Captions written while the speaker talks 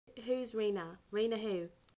Who's Reena? Reena who?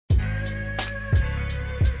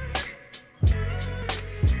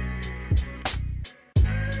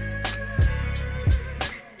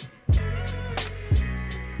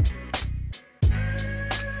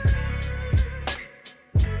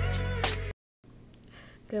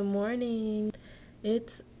 Good morning.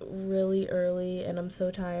 It's really early and I'm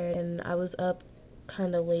so tired, and I was up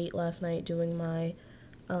kind of late last night doing my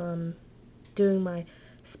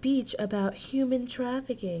speech about human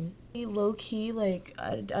trafficking. Low key, like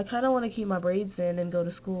I kind of want to keep my braids in and go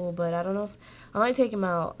to school, but I don't know if I might take them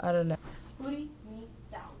out. I don't know. Booty me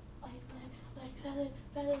down, like salad,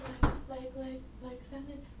 salad, like salad,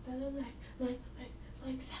 salad, like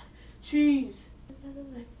salad, cheese. Salad,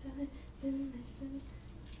 like salad, salad, salad.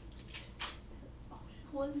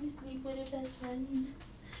 Want to sleep with a best friend.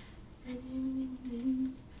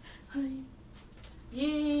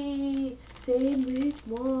 Yay! Sandwich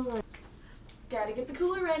one. Gotta get the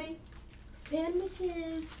cooler ready.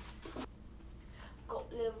 Sandwiches. Got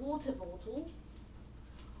the water bottle.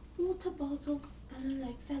 Water bottle.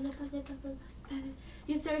 Fella.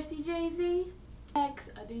 You thirsty, Jay-Z? I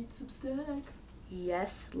need some snacks.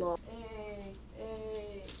 Yes, Lord. Hey.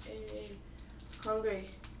 Hungry.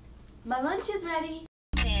 My lunch is ready.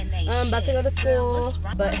 I'm about to go to school,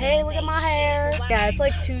 but hey, look at my hair. Yeah, it's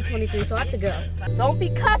like 2:23, so I have to go. Don't be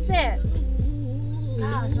cussing.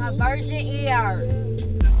 Gosh, my virgin ears.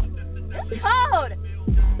 It's cold.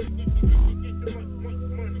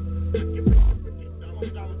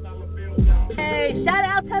 Hey, shout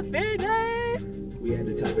out to Vinny. We had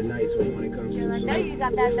the type of nights when it comes to I know you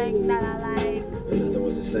got that thing that I like. nothing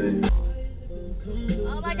was the same.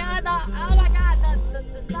 Oh my god, the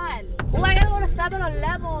sun. Oh, I gotta go to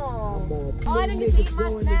 7-Eleven. Oh, I didn't get to eat my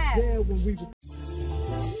snack.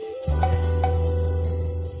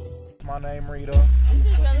 My name Rita. This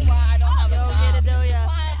is really why I don't have a job. Get it, do ya?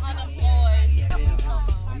 Why I'm unemployed.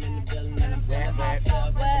 I'm in the building and I'm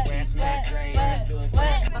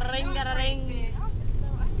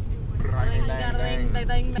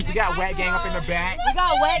We got Wet Gang up in the back. We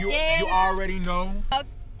got Wet Gang. You already know.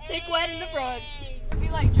 Thick Wet in the front. Be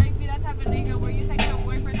like Drake, be that type of nigga where you take your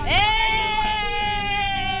boyfriend home. Hey!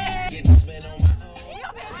 Keep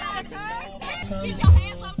your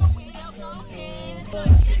hands on the wheel, go ahead.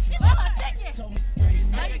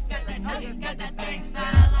 You got that thing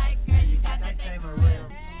that I like, girl. You got that thing for real.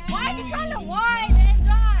 Why are you trying to whine and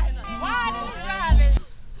drive? Why are you driving?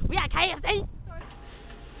 We got KFC.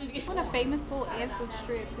 I want a famous bowl and some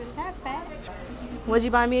strips. Is that fat? What'd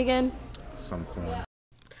you buy me again? Some corn.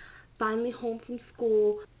 Finally home from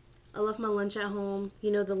school. I left my lunch at home. You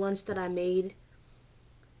know, the lunch that I made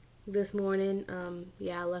this morning.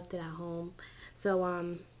 Yeah, I left it at home. So,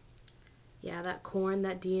 yeah, that corn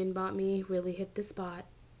that Dean bought me really hit the spot.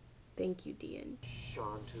 Thank you, Dean.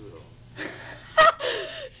 Sean Toodle.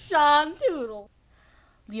 Sean Toodle.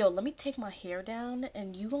 Yo, let me take my hair down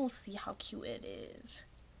and you gonna see how cute it is.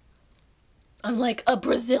 I'm like a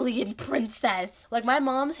Brazilian princess. Like, my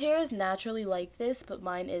mom's hair is naturally like this, but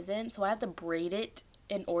mine isn't, so I have to braid it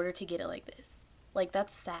in order to get it like this. Like,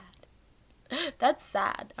 that's sad. That's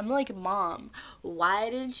sad. I'm like, Mom,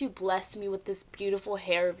 why didn't you bless me with this beautiful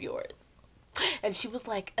hair of yours? And she was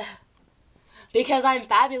like, because I'm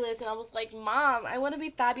fabulous. And I was like, Mom, I want to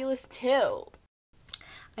be fabulous too.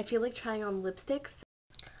 I feel like trying on lipsticks.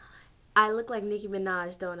 I look like Nicki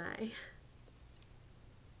Minaj, don't I?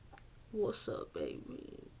 What's up,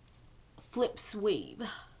 baby? Flip sweep.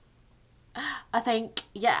 I think,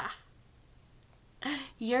 yeah.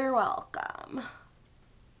 You're welcome.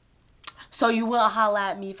 So you will holla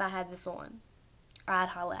at me if I had this on? I'd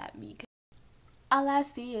holla at me. All I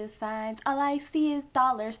see is signs. All I see is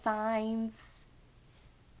dollar signs.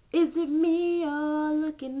 Is it me you're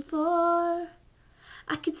looking for?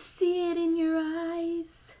 I could see it in your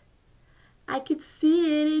eyes. I could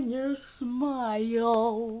see it in your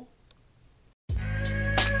smile.